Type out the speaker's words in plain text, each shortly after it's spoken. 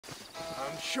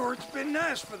I'm sure it's been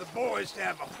nice for the boys to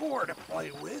have a whore to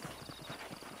play with.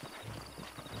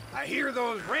 I hear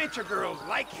those rancher girls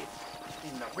like it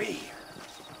in the rear.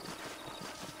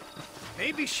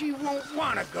 Maybe she won't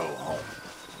want to go home.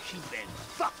 She's been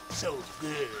fucked so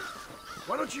good.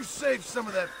 Why don't you save some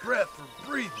of that breath for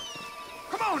breathing?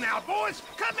 Come on now, boys.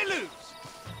 Cut me loose.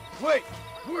 Wait,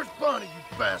 where's Bonnie,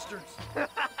 you bastards?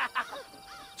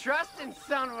 Trusting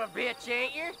son of a bitch,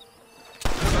 ain't you?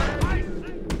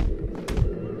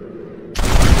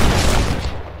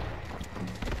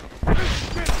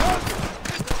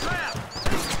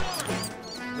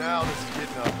 Now this is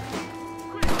getting ugly.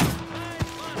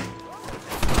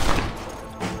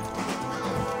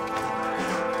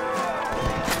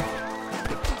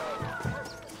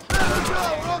 Let her go,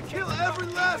 or I'll kill every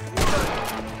last one!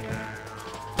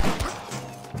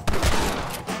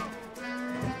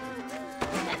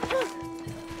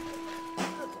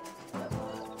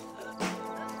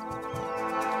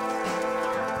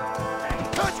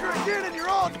 Touch her again and you're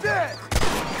all dead!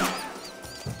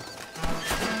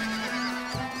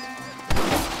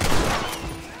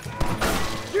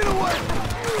 Get away!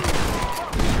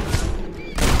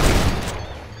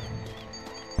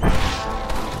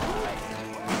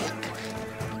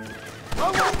 I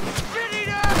won't spit it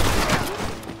out!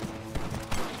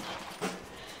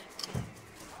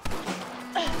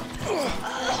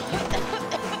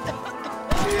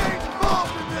 She ain't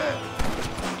involved in this!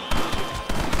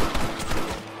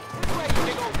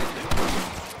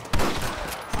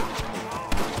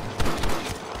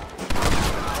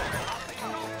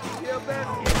 Yeah, man.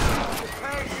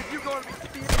 Hey, if you're gonna be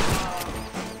stealing...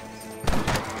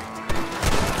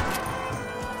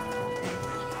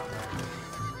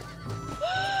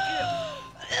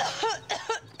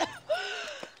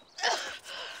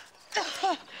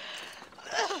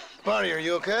 Bonnie, are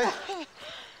you okay?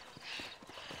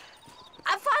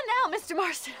 I'm fine now, Mr.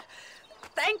 Marston.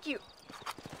 Thank you.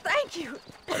 Thank you.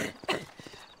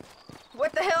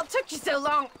 What the hell took you so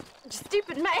long, you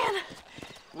stupid man?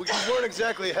 Well, you weren't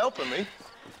exactly helping me.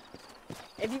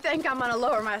 If you think I'm gonna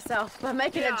lower myself by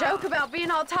making a joke about being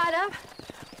all tied up,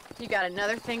 you got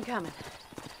another thing coming.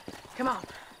 Come on.